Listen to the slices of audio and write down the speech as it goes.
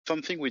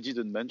something we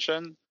didn't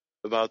mention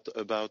about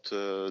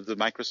the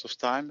Microsoft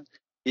time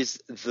is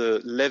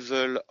the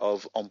level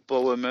of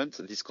empowerment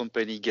this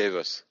company gave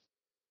us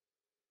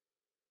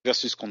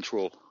versus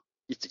control.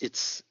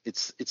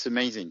 It's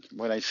amazing.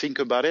 When I think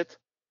about it,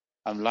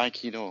 I'm like,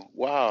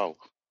 wow,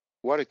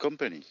 what a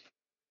company.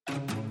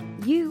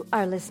 You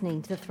are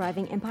listening to the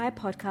Thriving Empire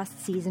Podcast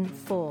Season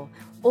 4,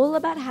 all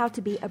about how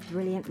to be a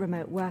brilliant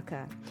remote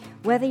worker.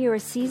 Whether you're a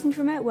seasoned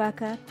remote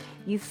worker,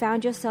 you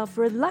found yourself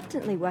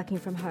reluctantly working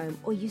from home,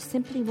 or you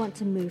simply want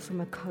to move from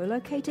a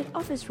co-located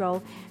office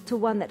role to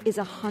one that is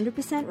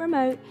 100%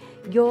 remote,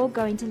 you're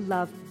going to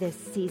love this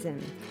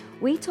season.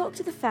 We talk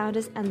to the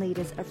founders and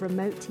leaders of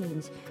remote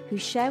teams who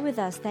share with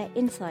us their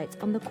insights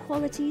on the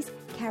qualities,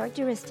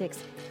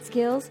 characteristics,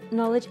 skills,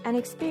 knowledge, and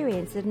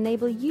experience that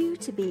enable you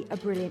to be a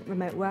brilliant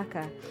remote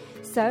worker.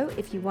 So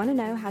if you want to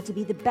know how to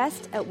be the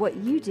best at what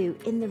you do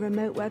in the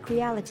remote work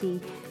reality,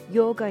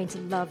 you're going to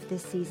love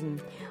this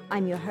season.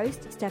 I'm your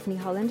host, Stephanie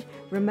Holland,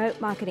 remote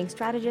marketing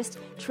strategist,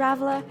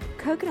 traveler,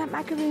 coconut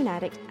macaroon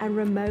addict, and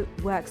remote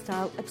work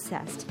style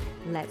obsessed.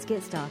 Let's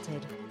get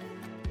started.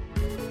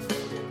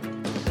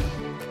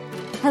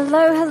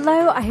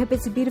 Hello. I hope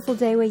it's a beautiful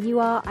day where you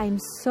are. I'm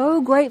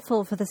so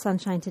grateful for the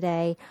sunshine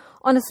today.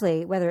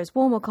 Honestly, whether it's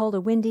warm or cold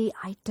or windy,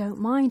 I don't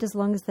mind as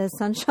long as there's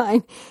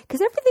sunshine, because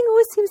everything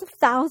always seems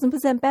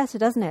 1,000% better,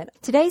 doesn't it?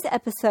 Today's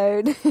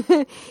episode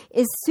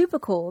is super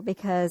cool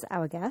because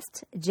our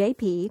guest,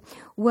 JP,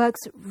 works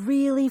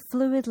really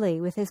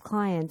fluidly with his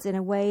clients in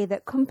a way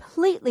that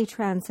completely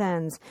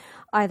transcends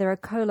either a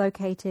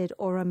co-located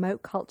or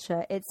remote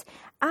culture. It's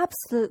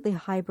absolutely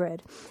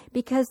hybrid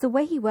because the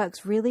way he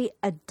works really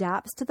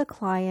adapts to the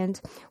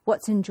client,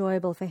 what's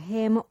enjoyable for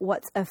him,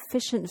 what's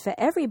efficient for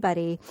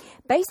everybody,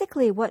 basically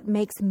what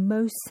makes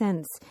most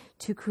sense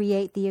to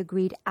create the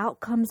agreed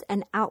outcomes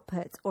and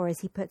outputs, or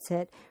as he puts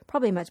it,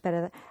 probably much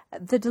better,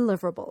 the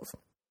deliverables.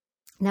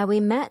 Now,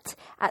 we met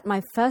at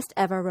my first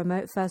ever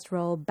remote first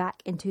role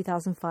back in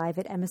 2005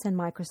 at MSN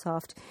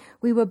Microsoft.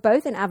 We were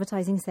both in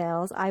advertising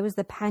sales. I was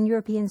the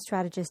pan-European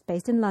strategist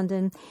based in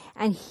London,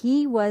 and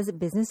he was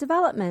business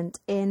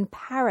development in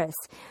Paris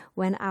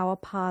when our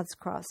paths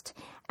crossed.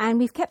 And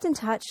we've kept in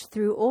touch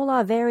through all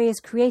our various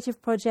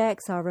creative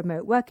projects, our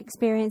remote work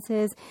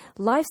experiences,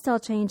 lifestyle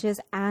changes,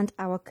 and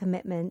our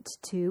commitment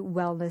to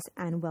wellness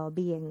and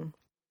well-being.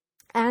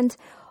 And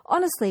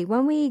honestly,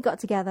 when we got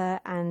together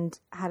and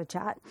had a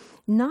chat,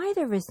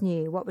 neither of us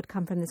knew what would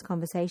come from this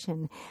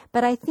conversation.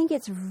 But I think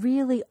it's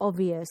really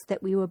obvious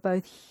that we were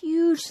both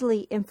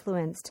hugely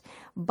influenced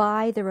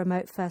by the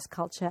remote first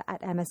culture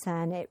at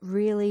MSN. It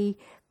really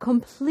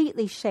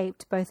completely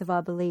shaped both of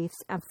our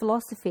beliefs and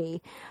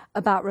philosophy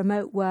about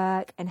remote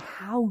work and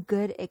how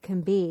good it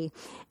can be.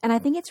 And I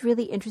think it's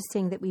really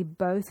interesting that we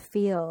both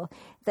feel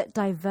that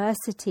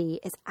diversity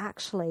is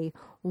actually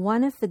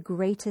one of the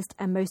greatest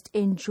and most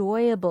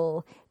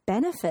enjoyable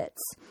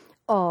benefits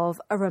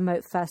of a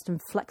remote first and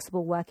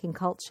flexible working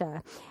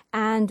culture.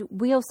 And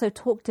we also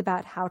talked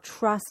about how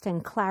trust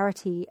and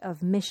clarity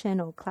of mission,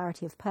 or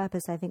clarity of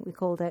purpose, I think we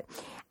called it,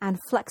 and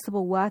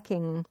flexible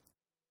working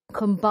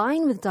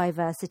combine with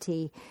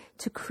diversity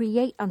to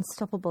create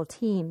unstoppable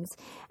teams.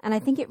 And I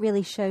think it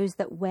really shows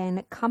that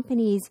when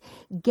companies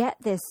get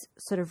this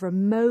sort of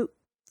remote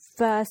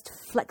first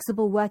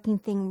flexible working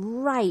thing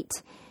right,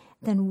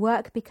 then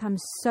work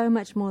becomes so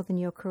much more than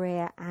your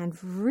career,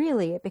 and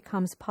really it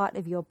becomes part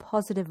of your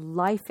positive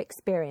life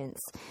experience.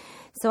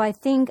 So I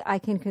think I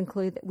can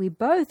conclude that we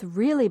both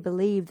really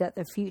believe that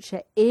the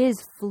future is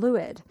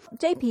fluid.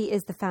 JP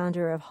is the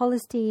founder of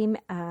Holisteam,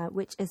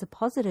 which is a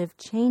positive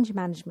change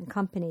management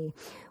company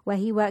where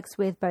he works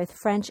with both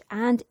French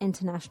and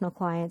international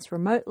clients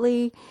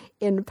remotely,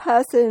 in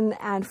person,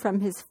 and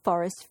from his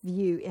forest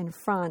view in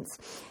France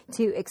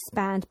to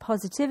expand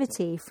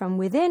positivity from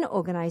within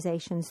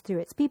organizations through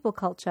its people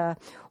culture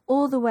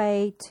all the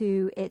way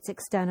to its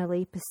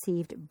externally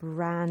perceived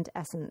brand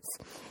essence.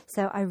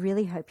 So I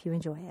really hope you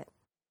enjoy it.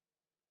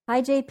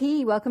 Hi,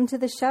 JP. Welcome to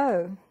the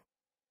show.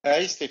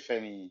 Hi,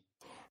 Stephanie.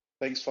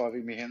 Thanks for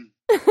having me in.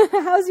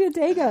 How's your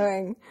day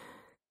going?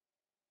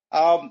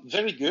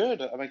 Very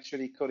good. I'm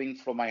actually calling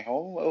from my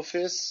home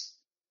office.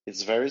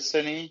 It's very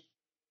sunny.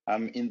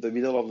 I'm in the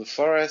middle of the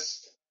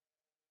forest,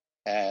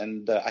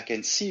 and I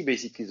can see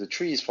basically the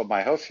trees from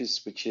my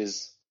office, which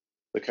is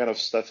the kind of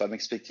stuff I'm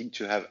expecting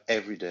to have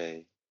every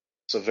day.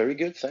 So very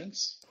good,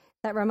 thanks.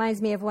 That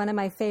reminds me of one of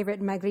my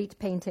favorite Magritte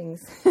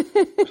paintings.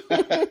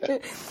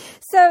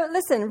 So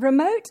listen,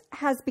 remote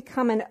has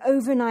become an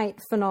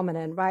overnight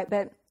phenomenon, right?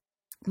 But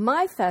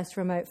my first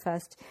remote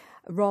first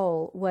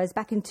role was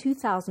back in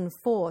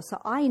 2004.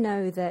 So I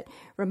know that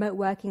remote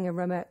working and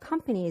remote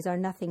companies are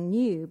nothing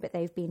new, but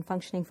they've been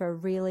functioning for a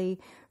really,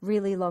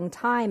 really long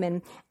time.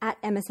 And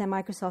at MSN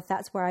Microsoft,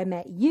 that's where I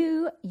met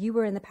you. You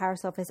were in the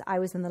Paris office. I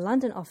was in the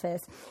London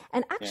office.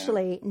 And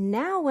actually,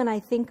 now when I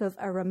think of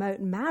a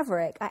remote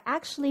maverick, I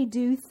actually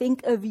do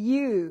think of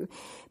you,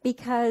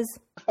 because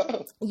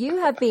You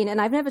have been, and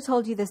I've never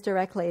told you this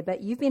directly,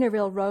 but you've been a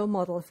real role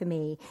model for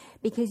me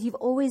because you've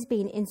always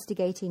been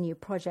instigating new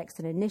projects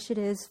and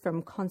initiatives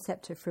from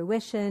concept to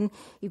fruition.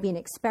 You've been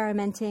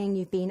experimenting,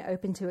 you've been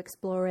open to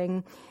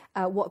exploring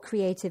what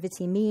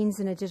creativity means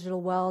in a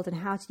digital world and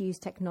how to use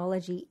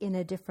technology in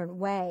a different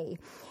way.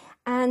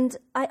 And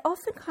I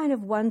often kind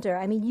of wonder,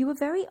 I mean, you were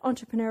very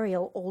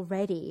entrepreneurial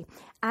already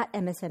at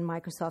MSN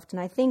Microsoft, and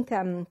I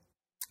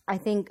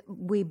think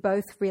we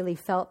both really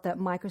felt that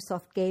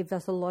Microsoft gave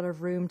us a lot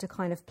of room to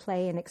kind of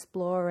play and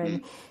explore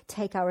and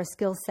take our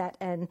skill set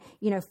and,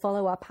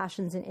 follow our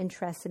passions and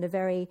interests in a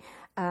very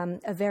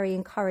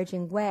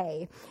encouraging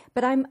way.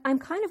 But I'm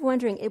kind of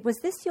wondering, was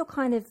this your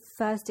kind of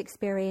first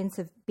experience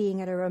of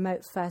being at a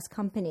remote first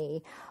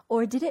company,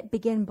 or did it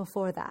begin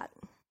before that?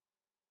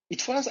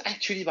 It was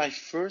actually my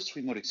first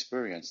remote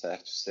experience, I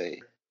have to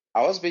say.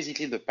 I was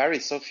basically in the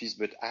Paris office,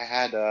 but I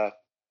had a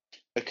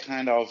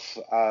kind of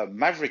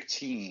maverick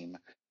team.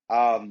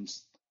 Um,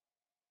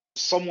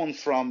 Someone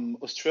from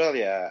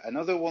Australia,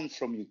 another one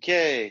from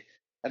UK,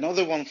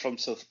 another one from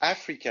South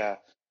Africa.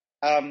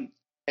 And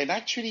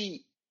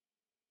actually,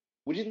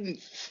 we didn't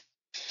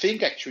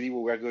think actually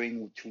we were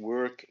going to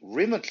work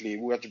remotely.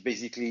 We were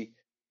basically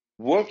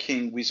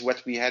working with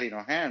what we had in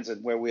our hands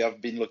and where we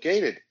have been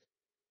located.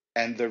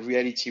 And the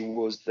reality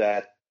was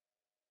that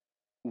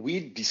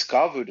we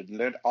discovered and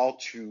learned how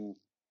to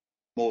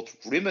work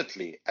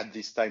remotely at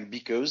this time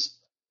because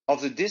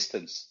of the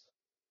distance.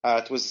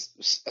 It was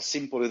as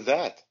simple as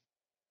that.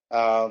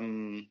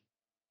 Um,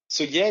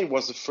 so yeah, it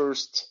was the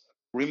first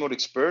remote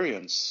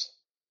experience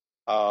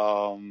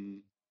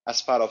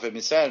as part of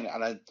MSN,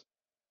 and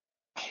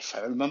if I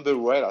remember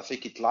well, I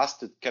think it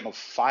lasted kind of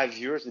 5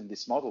 years in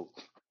this model.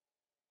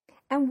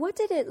 And what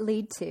did it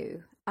lead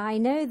to? I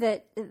know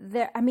that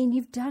I mean,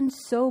 you've done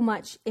so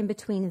much in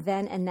between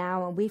then and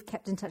now, and we've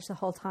kept in touch the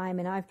whole time.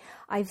 And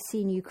I've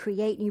seen you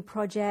create new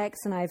projects,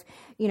 and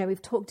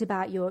we've talked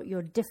about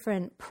your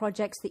different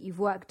projects that you've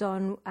worked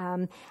on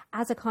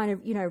as a kind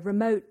of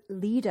remote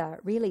leader,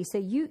 really. So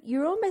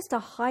you're almost a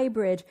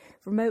hybrid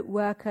remote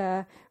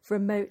worker,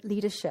 remote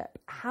leadership.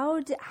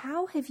 How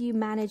have you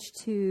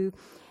managed to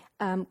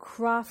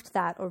craft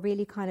that, or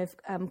really kind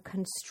of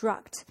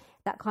construct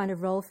that kind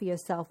of role for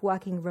yourself,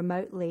 working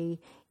remotely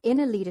in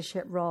a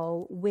leadership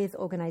role with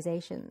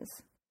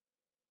organizations?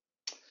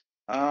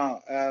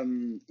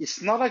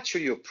 It's not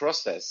actually a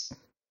process.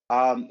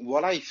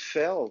 What I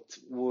felt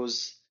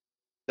was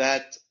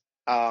that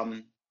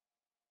um,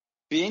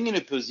 being in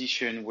a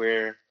position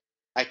where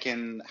I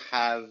can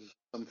have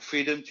some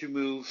freedom to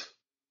move,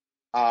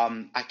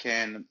 I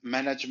can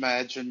manage my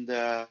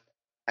agenda,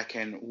 I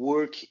can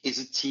work as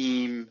a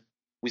team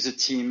with a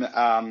team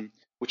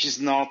which is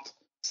not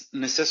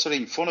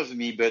necessarily in front of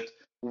me, but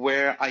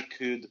where I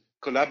could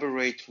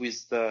collaborate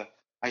with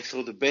I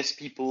thought the best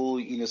people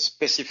in a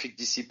specific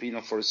discipline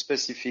or for a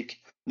specific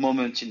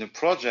moment in a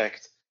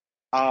project.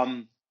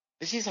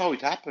 This is how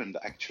it happened,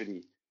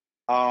 actually.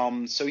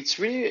 So it's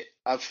really,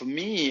 for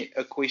me,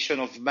 a question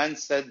of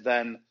mindset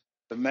than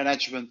the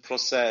management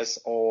process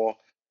or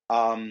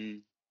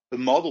the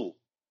model.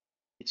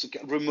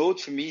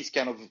 Remote for me is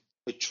kind of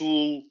a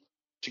tool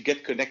to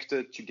get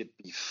connected, to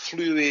be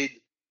fluid,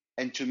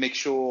 and to make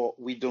sure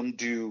we don't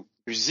do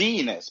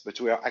busyness, but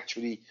we are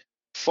actually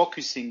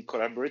focusing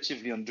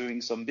collaboratively on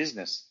doing some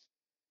business.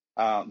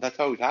 That's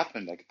how it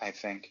happened, I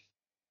think.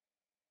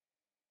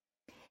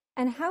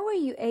 And how are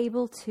you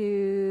able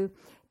to?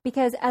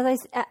 Because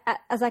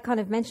as I kind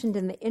of mentioned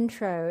in the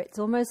intro, it's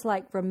almost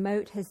like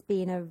remote has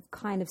been a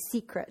kind of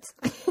secret.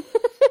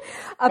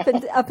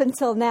 Up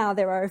until now,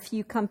 there are a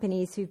few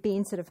companies who've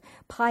been sort of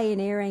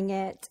pioneering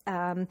it,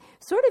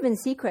 sort of in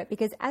secret.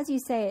 Because as you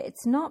say,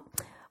 it's not.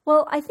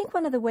 Well, I think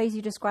one of the ways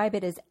you describe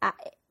it is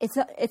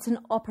it's an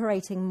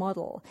operating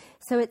model.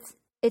 So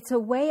it's a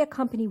way a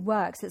company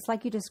works. It's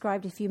like you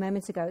described a few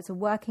moments ago. It's a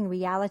working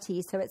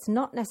reality. So it's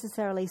not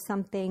necessarily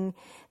something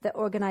that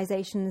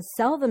organizations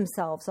sell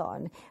themselves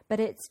on,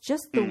 but it's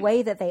just the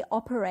way that they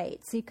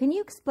operate. So can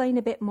you explain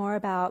a bit more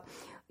about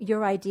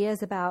your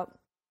ideas about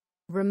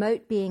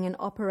remote being an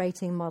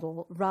operating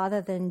model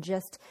rather than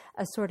just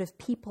a sort of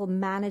people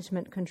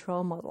management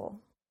control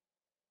model?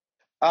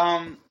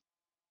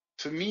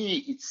 For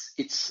me,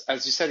 it's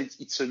as you said,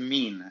 it's a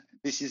mean.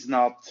 This is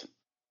not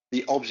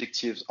the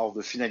objectives of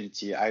the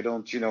finality. I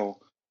don't,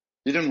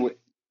 didn't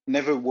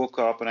never woke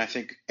up, and I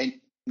think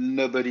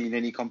nobody in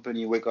any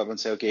company wake up and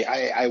say, okay,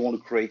 I want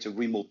to create a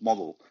remote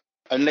model,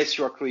 unless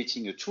you are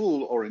creating a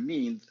tool or a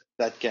means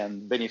that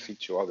can benefit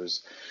to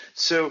others.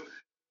 So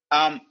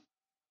I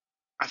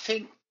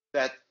think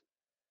that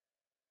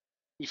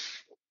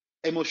if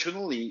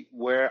emotionally,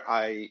 where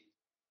I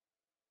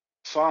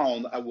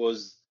found I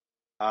was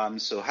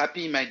so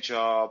happy in my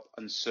job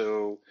and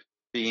so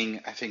being,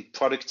 I think,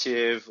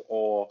 productive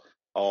or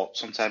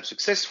sometimes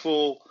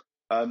successful,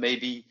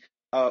 maybe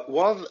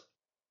was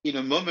in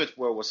a moment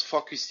where I was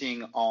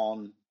focusing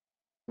on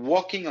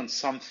working on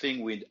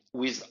something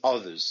with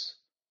others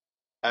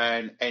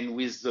and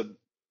with the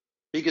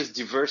biggest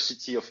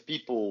diversity of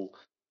people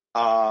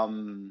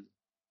um,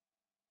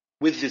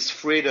 with this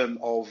freedom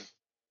of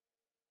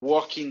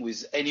working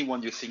with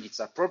anyone you think it's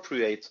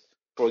appropriate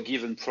for a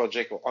given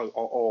project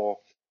or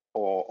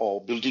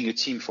building a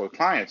team for a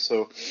client.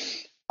 So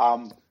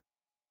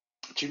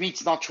to me,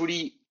 it's not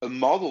really a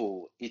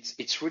model.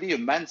 It's really a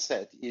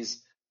mindset.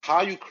 Is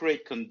how you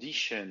create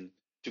condition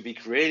to be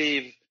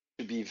creative,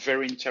 to be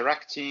very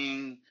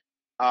interacting,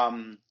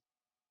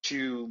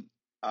 to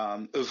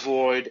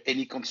avoid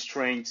any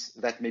constraints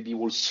that maybe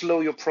will slow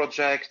your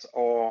project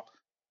or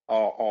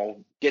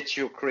get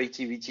your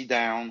creativity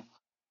down.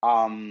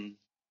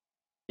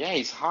 Yeah,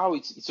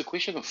 it's a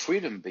question of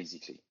freedom,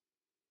 basically.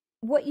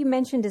 What you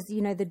mentioned is,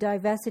 the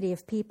diversity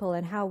of people,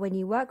 and how when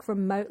you work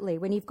remotely,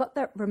 when you've got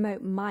that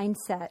remote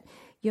mindset,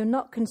 you're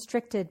not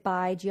constricted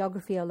by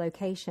geography or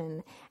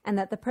location, and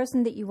that the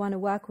person that you want to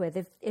work with,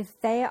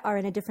 if they are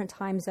in a different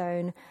time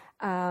zone,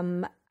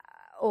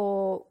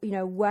 or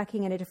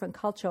working in a different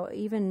culture, or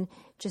even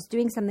just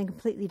doing something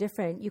completely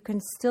different, you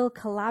can still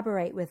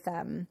collaborate with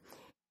them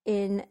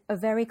in a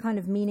very kind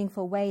of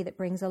meaningful way that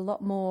brings a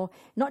lot more,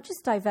 not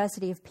just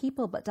diversity of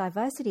people, but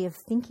diversity of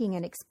thinking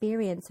and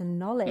experience and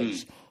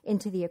knowledge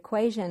into the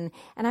equation.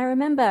 And I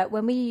remember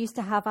when we used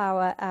to have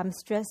our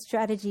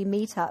strategy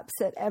meetups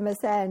at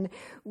MSN,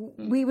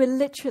 we were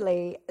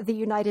literally the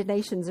United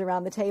Nations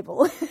around the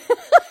table,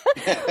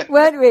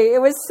 weren't we?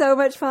 It was so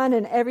much fun,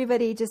 and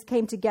everybody just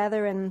came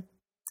together, and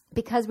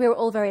because we were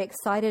all very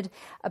excited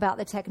about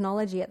the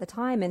technology at the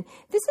time. And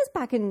this is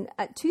back in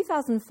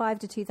 2005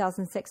 to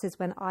 2006 is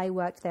when I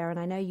worked there. And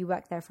I know you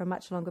worked there for a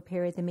much longer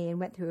period than me and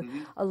went through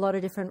a lot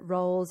of different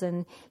roles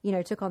and,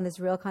 took on this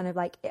real kind of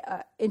like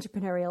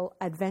entrepreneurial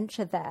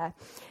adventure there.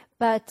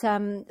 But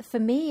for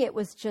me, it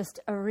was just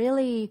a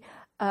really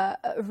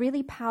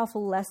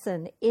powerful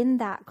lesson in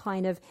that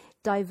kind of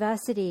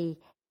diversity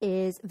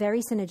is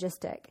very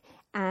synergistic.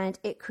 And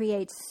it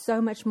creates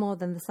so much more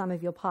than the sum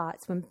of your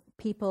parts when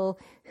people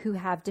who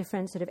have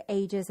different sort of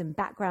ages and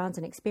backgrounds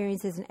and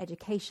experiences and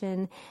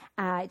education,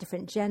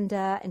 different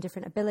gender and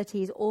different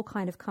abilities all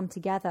kind of come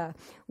together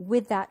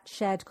with that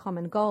shared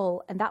common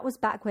goal. And that was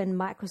back when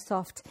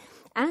Microsoft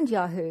and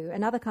Yahoo,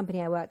 another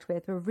company I worked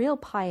with, were real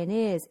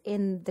pioneers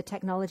in the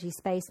technology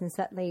space. And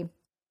certainly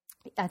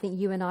I think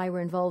you and I were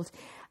involved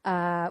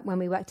when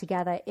we worked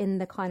together in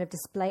the kind of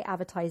display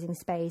advertising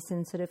space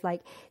and sort of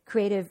like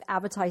creative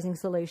advertising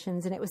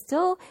solutions. And it was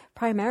still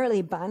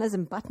primarily banners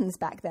and buttons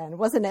back then,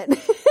 wasn't it?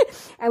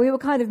 And we were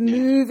kind of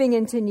moving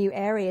into new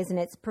areas, and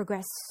it's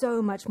progressed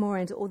so much more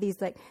into all these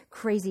like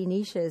crazy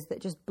niches that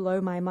just blow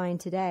my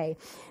mind today.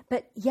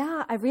 But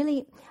yeah, I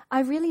really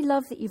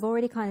love that you've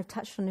already kind of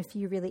touched on a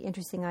few really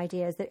interesting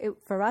ideas. That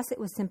for us, it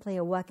was simply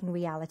a working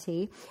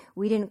reality.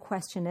 We didn't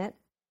question it.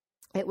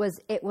 It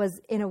was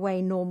in a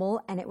way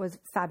normal, and it was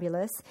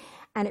fabulous,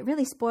 and it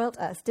really spoiled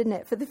us, didn't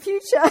it, for the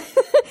future?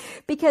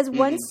 Because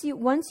once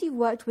you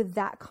worked with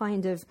that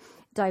kind of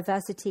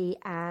diversity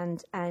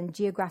and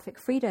geographic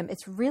freedom,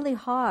 it's really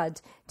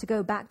hard to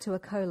go back to a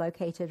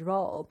co-located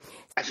role.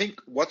 I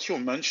think what you're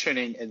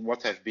mentioning and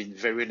what have been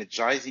very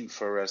energizing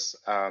for us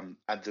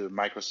at the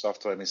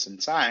Microsoft or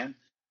MSN time,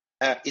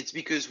 it's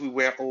because we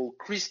were all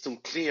crystal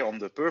clear on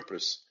the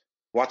purpose,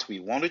 what we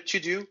wanted to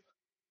do,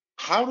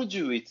 how to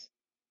do it.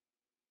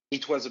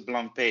 It was a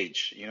blank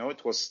page,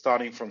 it was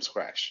starting from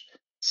scratch.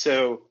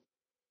 So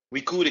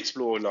we could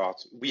explore a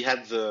lot. We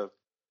had the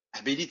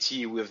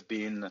ability, we've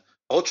been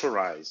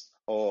authorized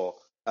or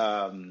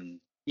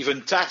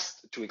even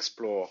tasked to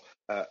explore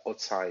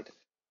outside.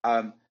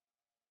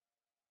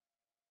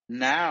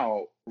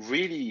 Now,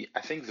 really, I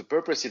think the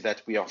purpose is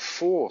that we are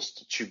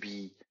forced to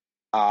be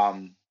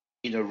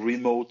in a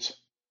remote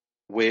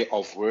way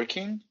of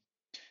working.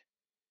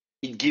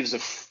 It gives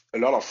a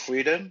lot of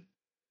freedom,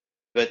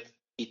 but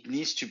it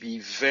needs to be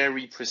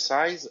very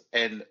precise,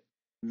 and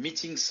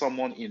meeting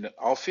someone in an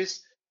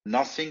office,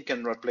 nothing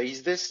can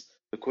replace this.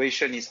 The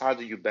question is, how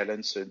do you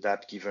balance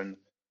that given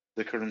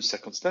the current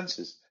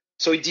circumstances?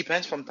 So it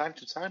depends from time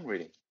to time,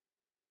 really.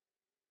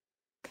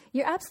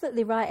 You're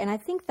absolutely right. And I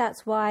think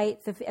that's why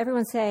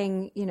everyone's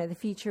saying, the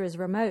future is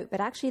remote, but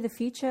actually the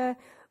future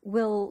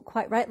will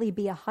quite rightly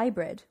be a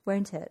hybrid,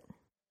 won't it?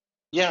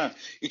 Yeah,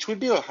 it will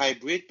be a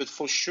hybrid, but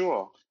for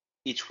sure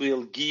it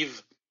will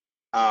give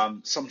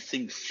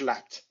something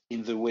flat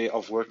in the way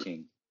of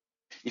working.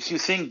 If you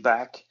think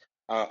back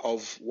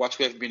of what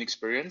we have been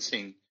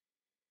experiencing,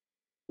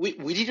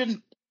 we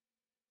didn't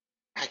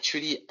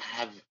actually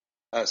have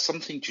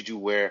something to do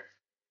where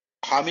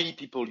how many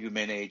people you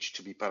manage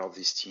to be part of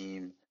this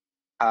team,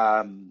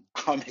 how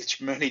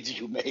much money do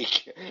you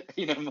make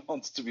in a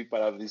month to be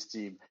part of this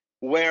team,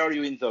 where are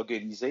you in the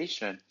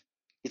organization.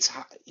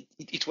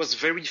 It was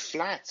very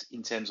flat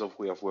in terms of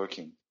way of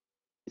working.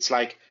 It's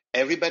like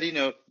everybody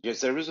knows,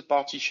 yes, there is a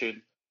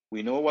partition.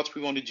 We know what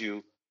we want to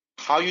do.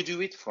 How you do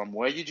it, from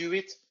where you do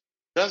it,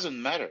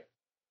 doesn't matter.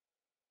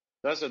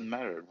 Doesn't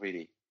matter,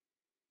 really.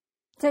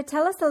 So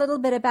tell us a little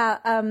bit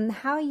about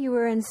how you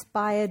were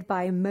inspired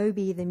by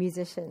Moby the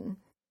musician.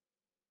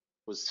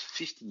 It was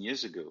 15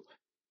 years ago.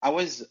 I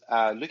was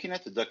looking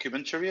at the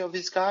documentary of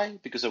this guy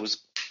because I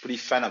was pretty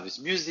fan of his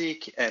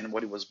music and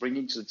what he was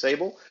bringing to the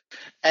table.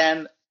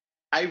 And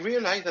I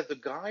realized that the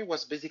guy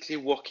was basically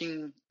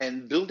working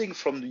and building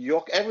from New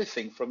York,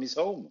 everything from his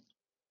home.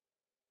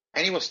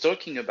 And he was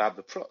talking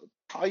about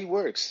how he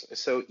works.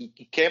 So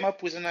he came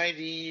up with an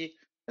idea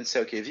and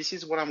said, okay, this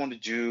is what I want to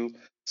do.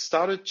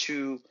 Started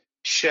to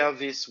share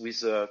this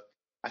with,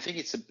 I think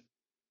it's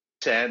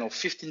 10 or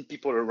 15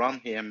 people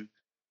around him,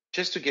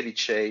 just to get it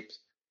shaped,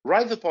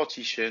 write the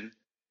partition,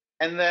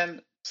 and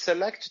then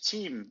select a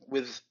team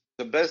with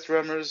the best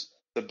drummers,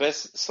 the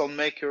best sound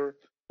maker,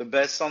 the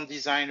best sound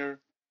designer,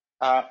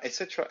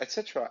 etc.,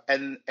 etc.,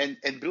 and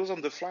build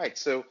on the fly.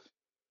 So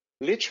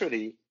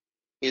literally,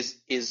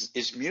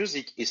 his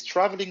music is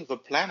traveling the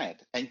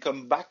planet and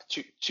come back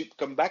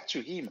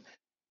to him,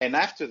 and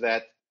after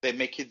that they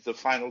make it the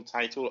final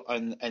title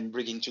and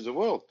bring it to the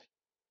world.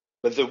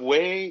 But the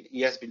way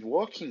he has been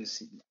working,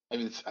 I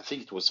mean, I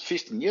think it was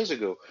 15 years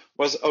ago,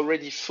 was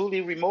already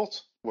fully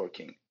remote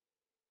working.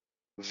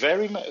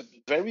 Very,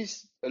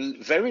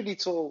 very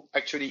little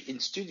actually in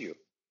studio.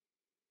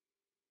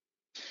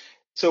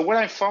 So when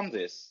I found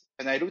this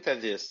and I looked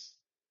at this,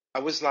 I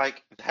was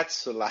like,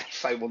 that's the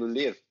life I want to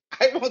live.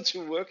 I want to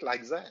work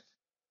like that.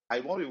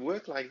 I want to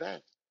work like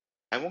that.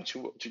 I want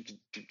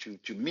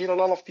to meet a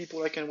lot of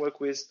people I can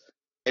work with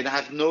and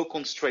have no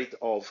constraint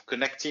of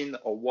connecting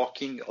or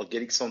walking or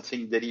getting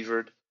something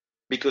delivered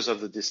because of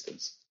the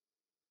distance.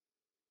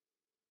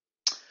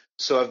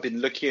 So I've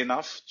been lucky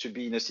enough to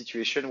be in a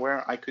situation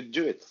where I could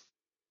do it.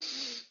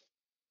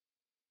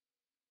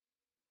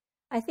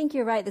 I think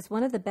you're right. That's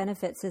one of the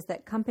benefits, is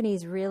that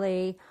companies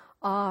really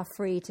are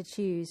free to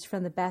choose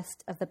from the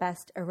best of the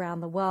best around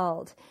the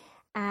world.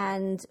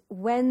 And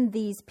when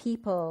these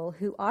people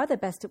who are the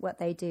best at what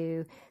they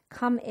do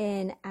come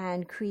in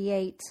and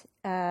create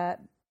a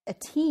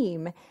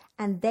team,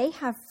 and they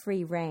have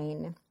free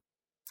reign,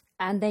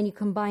 and then you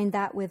combine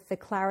that with the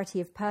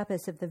clarity of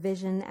purpose of the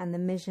vision and the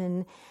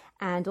mission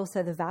and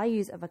also the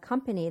values of a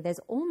company, there's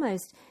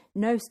almost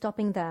no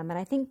stopping them. And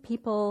I think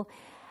people,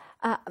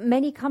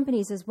 many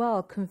companies as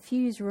well,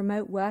 confuse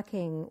remote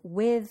working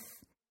with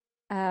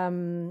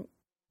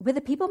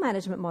a people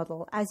management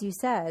model, as you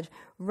said,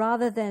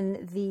 rather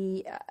than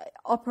the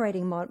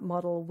operating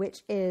model,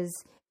 which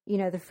is, you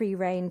know, the free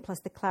reign plus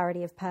the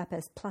clarity of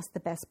purpose plus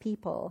the best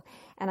people.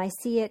 And I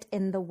see it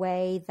in the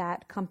way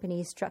that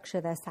companies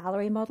structure their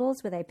salary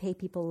models, where they pay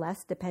people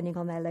less depending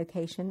on their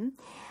location.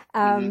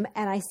 And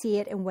I see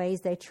it in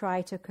ways they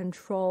try to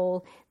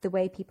control the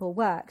way people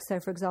work. So,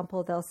 for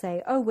example, they'll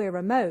say, oh, we're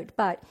remote,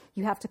 but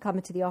you have to come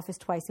into the office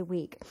twice a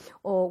week.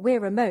 Or we're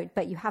remote,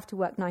 but you have to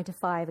work 9 to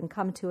 5 and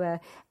come to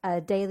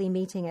a daily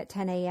meeting at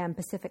 10 a.m.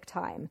 Pacific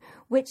time,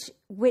 which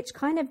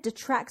kind of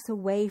detracts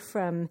away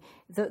from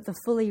the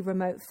fully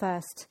remote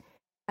first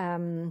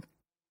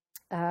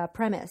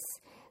premise.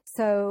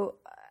 So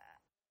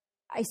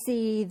I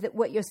see that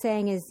what you're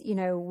saying is, you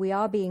know, we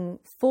are being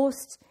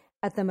forced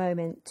at the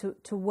moment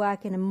to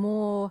work in a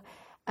more,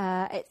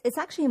 it's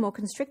actually a more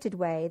constricted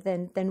way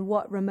than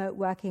what remote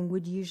working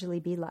would usually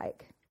be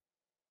like.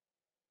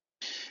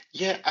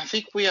 Yeah, I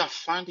think we are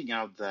finding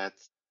out that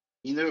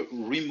in a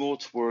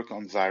remote work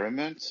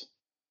environment,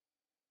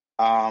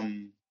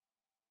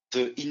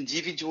 the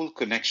individual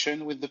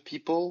connection with the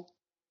people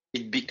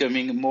is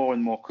becoming more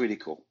and more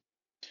critical,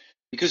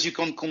 because you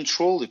can't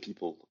control the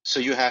people. So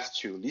you have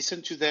to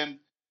listen to them,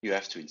 you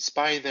have to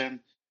inspire them,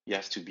 you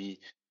have to be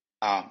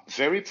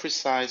very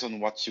precise on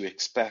what you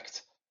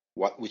expect,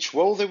 which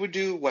role they will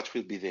do, what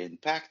will be their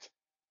impact,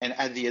 and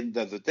at the end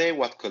of the day,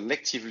 what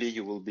collectively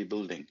you will be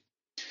building.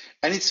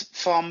 And it's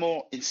far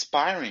more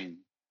inspiring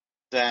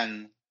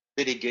than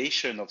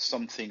delegation of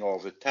something or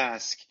of a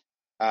task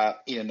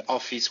in an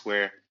office,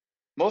 where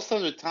most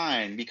of the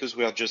time, because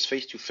we are just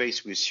face to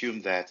face, we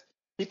assume that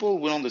people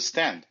will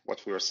understand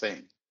what we are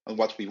saying and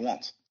what we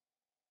want.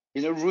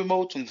 In a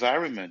remote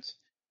environment,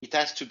 it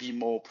has to be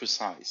more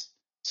precise.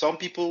 Some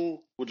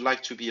people would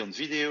like to be on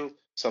video.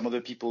 Some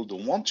other people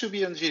don't want to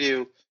be on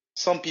video.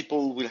 Some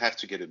people will have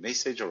to get a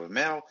message or a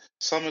mail.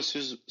 Some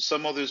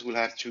others will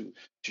have to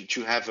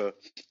have a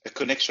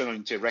connection or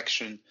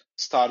interaction,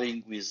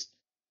 starting with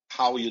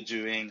how you're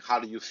doing,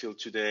 how do you feel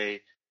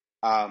today,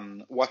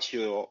 what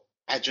your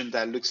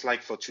agenda looks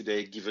like for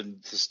today, given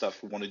the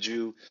stuff we want to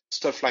do,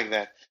 stuff like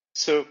that.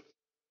 So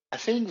I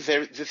think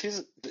there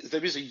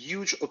is a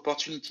huge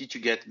opportunity to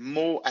get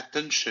more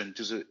attention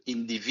to the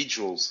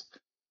individuals,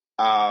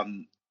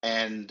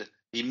 and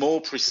be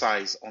more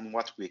precise on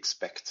what we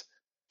expect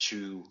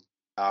to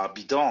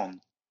be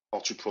done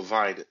or to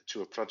provide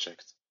to a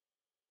project.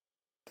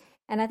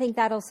 And I think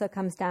that also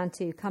comes down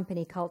to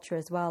company culture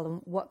as well,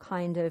 and what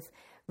kind of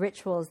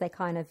rituals they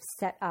kind of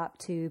set up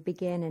to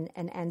begin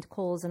and end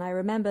calls. And I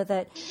remember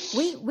that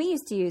we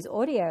used to use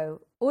audio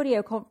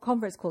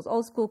conference calls,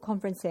 old school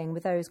conferencing,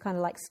 with those kind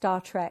of like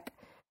Star Trek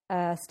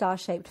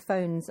star-shaped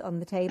phones on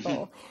the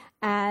table.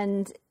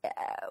 And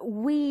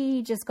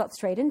we just got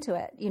straight into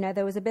it. You know,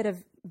 there was a bit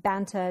of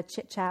banter,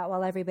 chit chat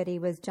while everybody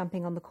was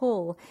jumping on the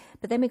call,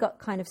 but then we got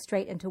kind of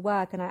straight into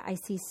work. And I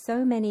see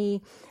so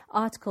many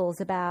articles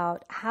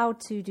about how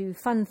to do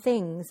fun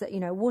things, you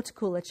know, water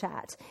cooler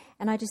chat.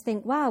 And I just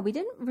think, wow, we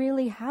didn't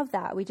really have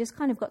that. We just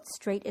kind of got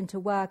straight into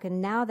work.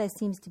 And now there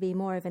seems to be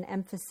more of an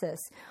emphasis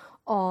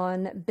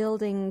on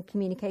building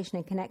communication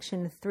and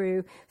connection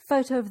through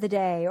photo of the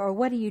day, or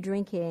what are you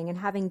drinking, and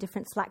having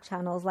different Slack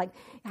channels, like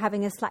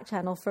having a Slack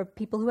channel for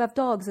people who have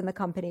dogs in the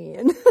company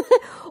and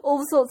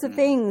all sorts of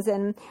things.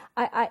 And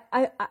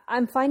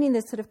I'm finding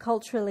this sort of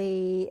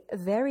culturally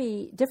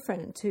very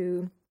different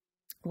to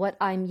what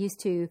I'm used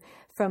to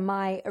from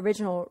my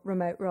original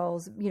remote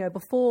roles, you know,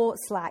 before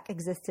Slack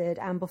existed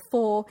and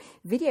before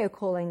video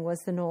calling was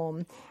the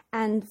norm.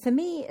 And for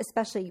me,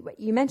 especially,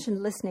 you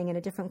mentioned listening in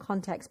a different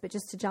context, but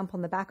just to jump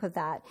on the back of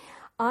that,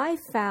 I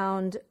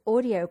found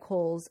audio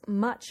calls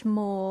much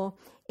more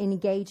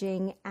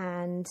engaging,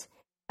 and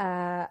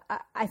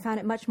I found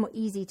it much more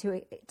easy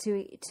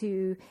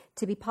to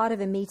be part of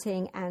a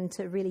meeting and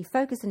to really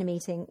focus on a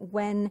meeting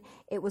when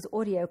it was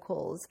audio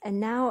calls.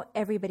 And now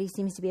everybody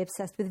seems to be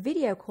obsessed with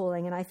video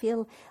calling, and I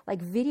feel like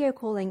video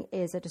calling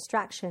is a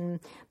distraction,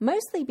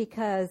 mostly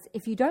because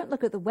if you don't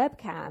look at the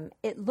webcam,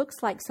 it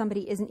looks like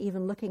somebody isn't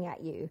even looking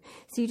at you.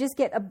 So you just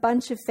get a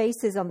bunch of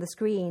faces on the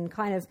screen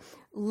kind of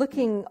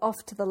looking off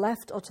to the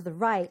left or to the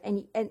right.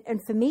 And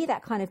for me,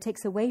 that kind of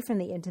takes away from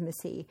the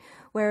intimacy.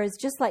 Whereas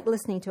just like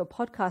listening to a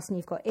podcast and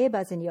you've got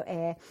earbuds in your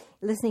ear,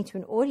 listening to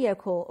an audio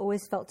call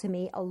always felt to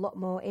me a lot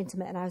more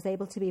intimate, and I was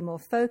able to be more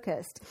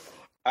focused.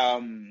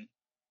 I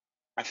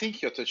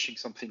think you're touching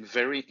something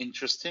very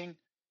interesting,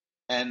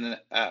 and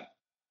I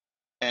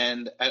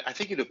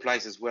think it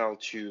applies as well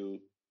to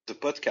the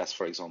podcast,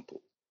 for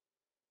example.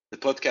 The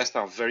podcasts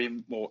are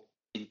very more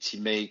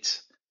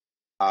intimate.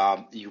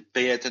 You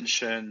pay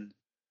attention.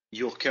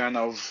 You're kind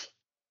of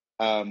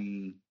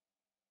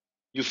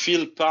you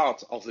feel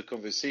part of the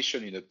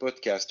conversation in a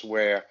podcast,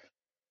 where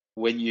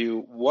when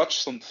you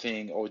watch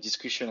something or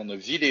discussion on a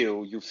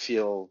video, you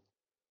feel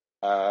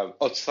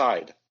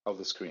outside of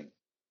the screen.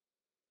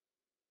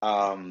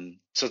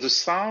 So the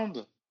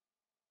sound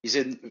is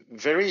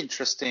very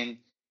interesting.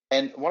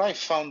 And what I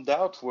found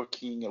out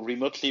working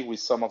remotely with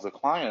some of the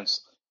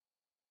clients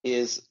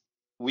is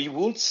we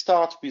would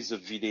start with the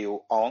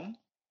video on,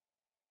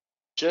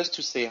 just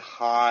to say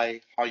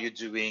hi, how you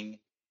doing,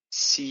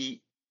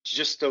 see,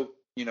 just to,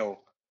 you know,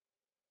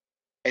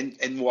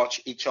 and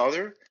watch each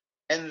other.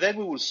 And then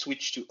we will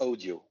switch to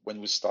audio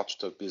when we start to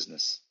talk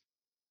business,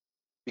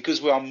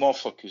 because we are more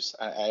focused.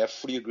 I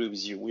fully agree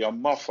with you. We are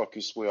more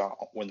focused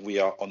when we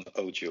are on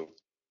audio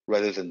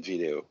rather than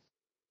video.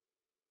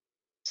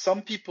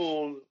 Some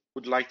people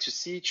would like to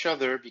see each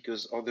other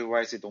because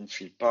otherwise they don't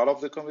feel part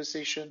of the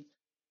conversation.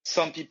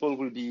 Some people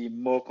will be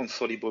more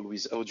comfortable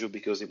with audio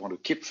because they want to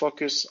keep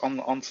focus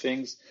on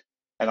things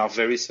and are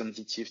very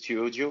sensitive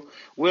to audio.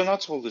 We're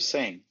not all the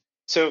same.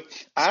 So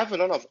I have a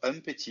lot of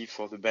empathy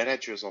for the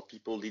managers or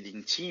people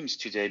leading teams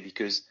today,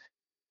 because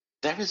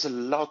there is a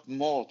lot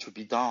more to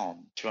be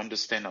done to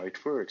understand how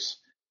it works.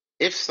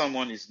 If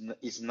someone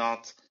is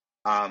not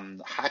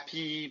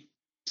happy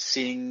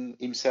seeing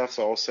himself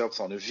or herself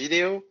on a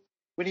video,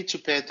 we need to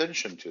pay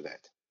attention to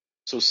that.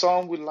 So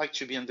some would like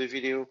to be on the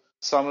video,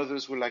 some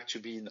others would like to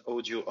be in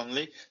audio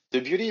only. The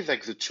beauty of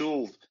like the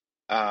tool,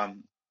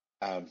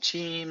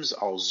 Teams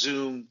or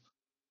Zoom,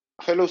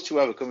 allows to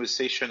have a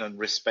conversation and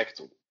respect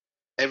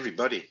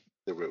everybody in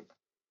the room.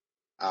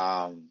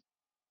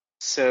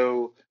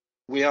 So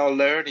we are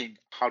learning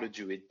how to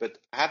do it, but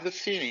I have the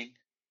feeling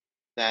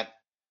that,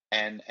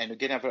 and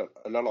again, I have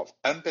a lot of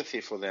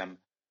empathy for them,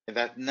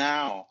 that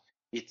now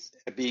it's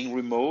being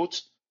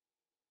remote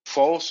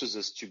forces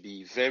us to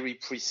be very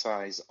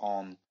precise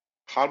on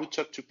how to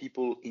talk to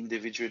people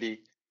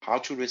individually, how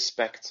to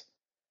respect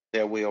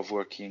their way of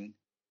working,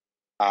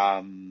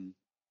 and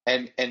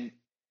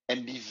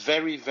be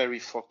very, very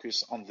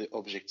focused on the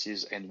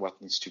objectives and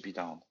what needs to be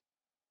done.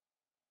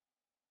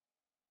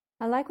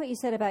 I like what you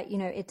said about, you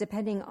know, it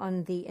depending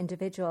on the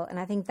individual. And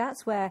I think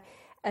that's where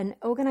an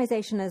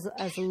organization as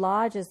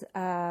large as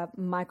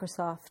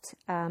Microsoft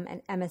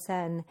and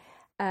MSN,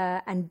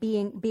 and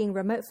being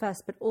remote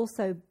first, but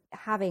also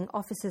having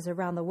offices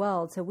around the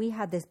world. So we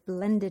had this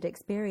blended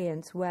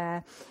experience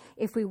where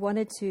if we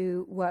wanted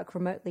to work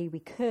remotely, we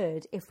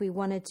could. If we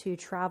wanted to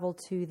travel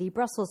to the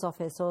Brussels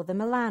office or the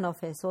Milan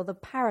office or the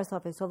Paris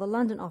office or the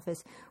London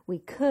office, we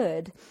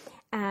could.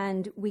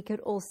 And we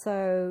could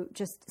also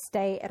just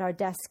stay at our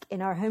desk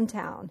in our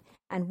hometown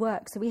and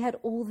work. So we had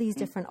all these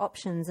different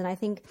options. And I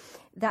think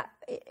that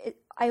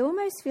I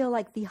almost feel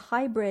like the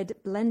hybrid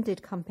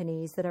blended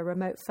companies that are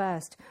remote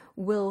first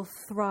will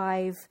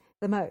thrive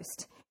the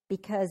most,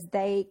 because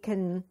they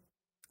can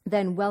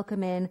then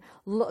welcome in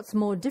lots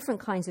more different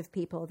kinds of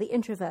people, the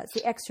introverts,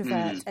 the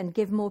extroverts, and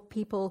give more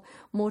people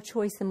more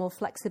choice and more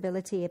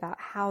flexibility about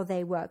how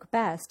they work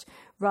best,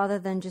 rather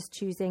than just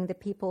choosing the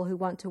people who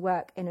want to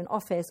work in an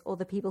office or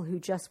the people who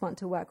just want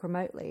to work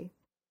remotely.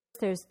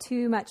 there's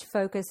too much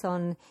focus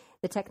on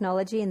the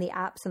technology and the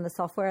apps and the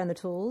software and the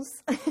tools.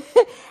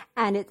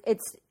 And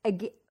it's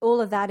all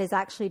of that is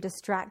actually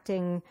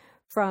distracting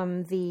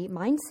from the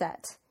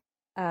mindset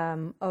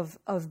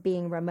of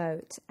being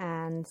remote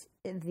and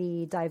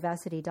the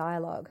diversity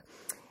dialogue.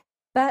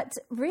 But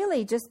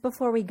really, just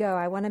before we go,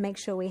 I want to make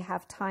sure we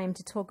have time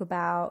to talk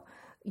about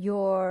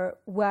your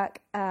work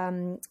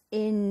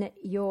in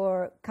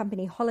your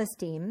company,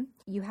 Holosteam.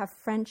 You have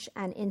French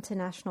and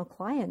international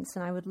clients,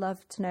 and I would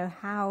love to know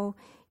how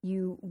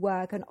you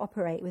work and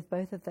operate with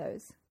both of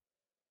those.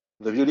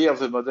 The beauty of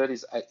the model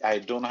is I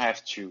don't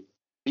have to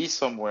be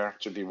somewhere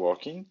to be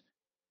working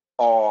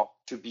or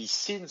to be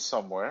seen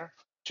somewhere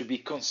to be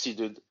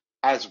considered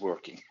as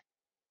working.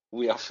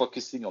 We are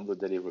focusing on the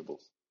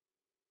deliverables.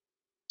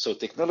 So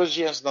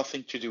technology has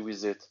nothing to do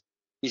with it.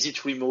 Is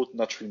it remote,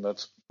 not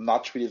remote?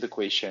 Not really the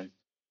question.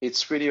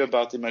 It's really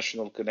about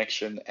emotional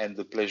connection and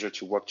the pleasure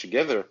to work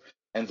together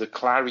and the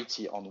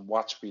clarity on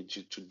what we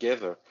do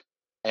together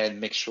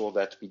and make sure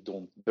that we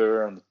don't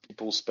burn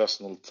people's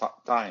personal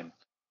time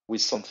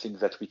with something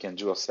that we can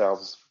do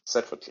ourselves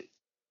separately.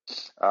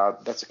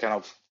 That's the kind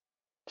of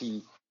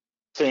key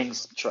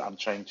things I'm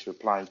trying to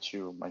apply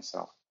to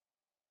myself.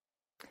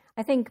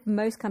 I think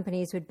most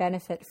companies would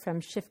benefit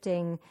from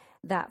shifting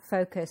that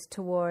focus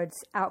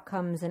towards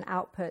outcomes and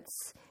outputs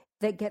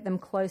that get them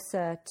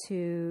closer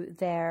to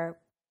their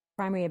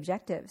primary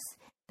objectives.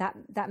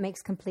 That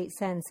makes complete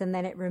sense. And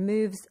then it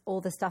removes all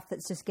the stuff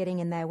that's just getting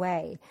in their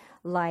way,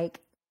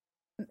 like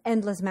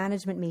endless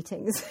management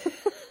meetings,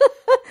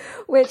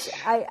 which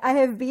I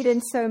have been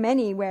in so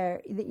many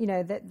where, you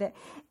know, that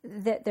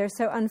they're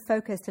so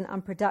unfocused and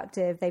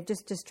unproductive. They've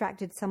just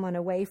distracted someone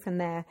away from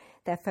their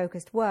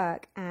focused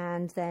work.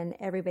 And then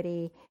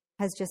everybody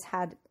has just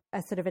had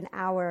a sort of an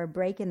hour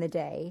break in the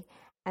day.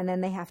 And then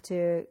they have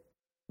to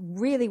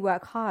really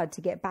work hard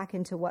to get back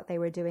into what they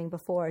were doing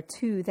before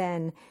to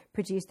then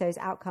produce those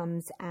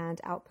outcomes and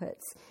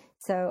outputs.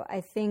 So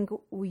I think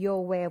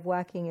your way of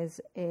working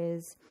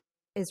is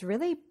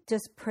really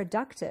just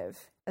productive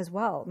as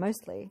well,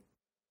 mostly.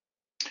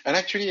 And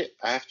actually,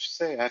 I have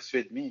to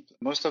admit,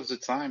 most of the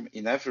time,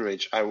 in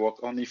average, I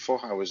work only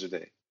 4 hours a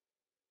day.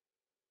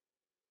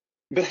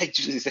 But I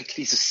do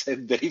exactly the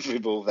same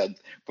deliverable that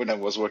when I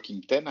was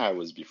working 10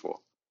 hours before.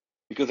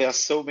 Because there are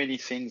so many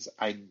things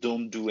I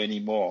don't do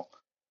anymore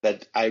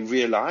that I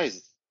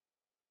realized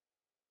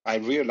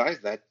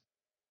that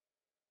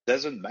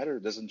doesn't matter,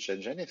 doesn't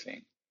change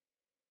anything.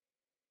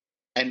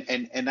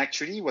 And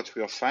actually what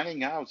we are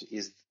finding out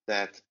is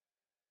that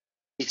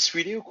it's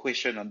really a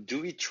question on,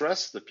 do we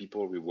trust the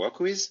people we work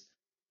with?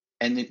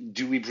 And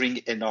do we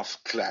bring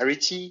enough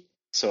clarity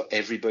so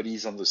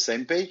everybody's on the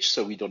same page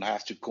so we don't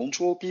have to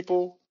control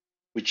people?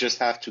 We just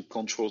have to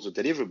control the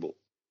deliverable.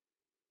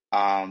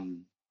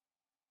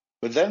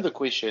 But then the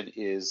question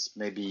is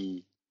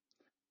maybe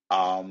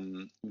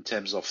in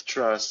terms of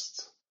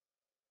trust,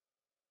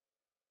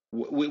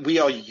 we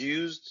are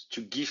used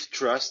to give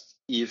trust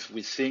if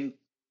we think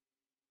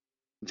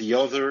the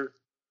other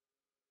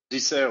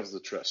deserves the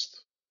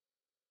trust.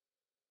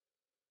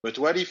 But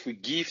what if we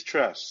give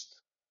trust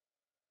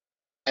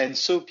and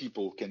so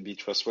people can be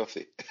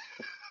trustworthy?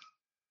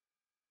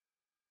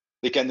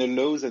 They can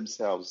allow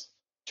themselves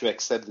to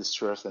accept this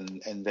trust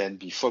and then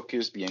be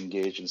focused, be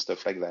engaged and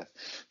stuff like that.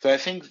 So I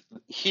think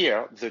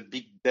here, the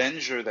big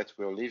danger that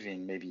we're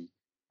living maybe,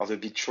 or the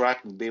big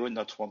trap we may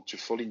not want to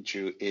fall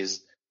into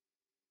is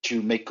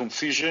to make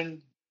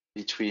confusion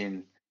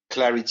between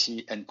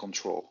clarity and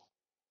control.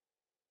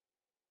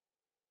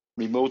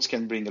 Remote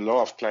can bring a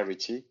lot of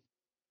clarity.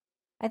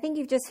 I think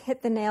you've just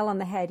hit the nail on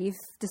the head. You've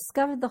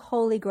discovered the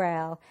holy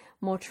grail: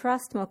 more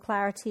trust, more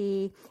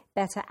clarity,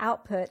 better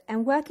output,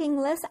 and working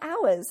less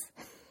hours.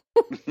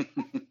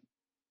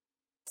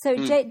 So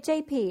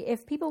JP,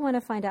 if people want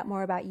to find out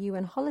more about you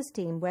and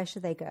Holosteam, where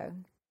should they go?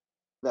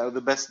 No,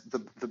 the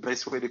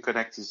best way to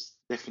connect is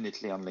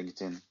definitely on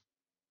LinkedIn.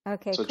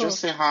 Okay, so cool. Just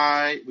say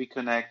hi, we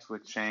connect, we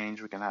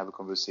exchange, we can have a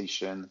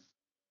conversation,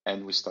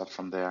 and we start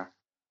from there.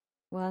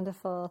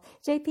 Wonderful.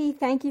 JP,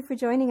 thank you for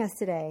joining us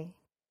today.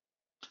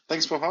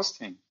 Thanks for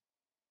hosting.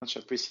 Much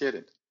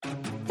appreciated.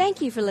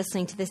 Thank you for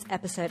listening to this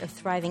episode of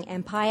Thriving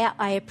Empire.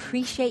 I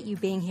appreciate you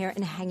being here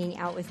and hanging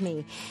out with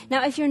me.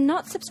 Now, if you're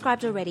not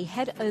subscribed already,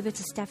 head over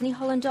to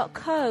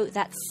stephanieholland.co,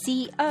 that's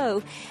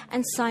C-O,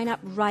 and sign up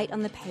right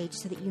on the page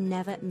so that you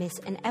never miss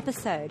an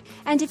episode.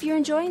 And if you're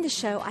enjoying the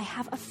show, I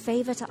have a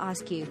favor to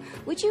ask you.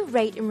 Would you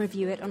rate and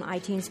review it on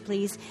iTunes,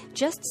 please?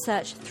 Just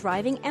search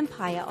Thriving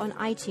Empire on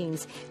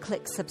iTunes.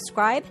 Click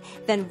subscribe,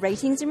 then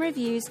ratings and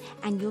reviews,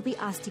 and you'll be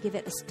asked to give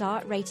it a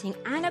star rating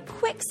and a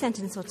quick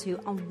sentence or two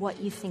on what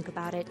you think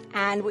about it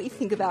and what you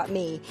think about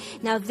me.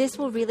 Now, this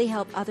will really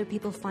help other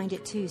people find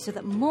it too, so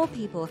that more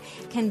people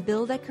can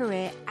build their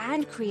career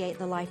and create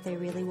the life they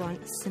really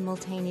want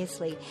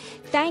simultaneously.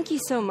 Thank you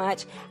so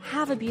much.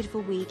 Have a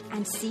beautiful week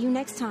and see you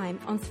next time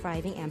on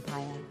Thriving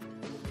Empire.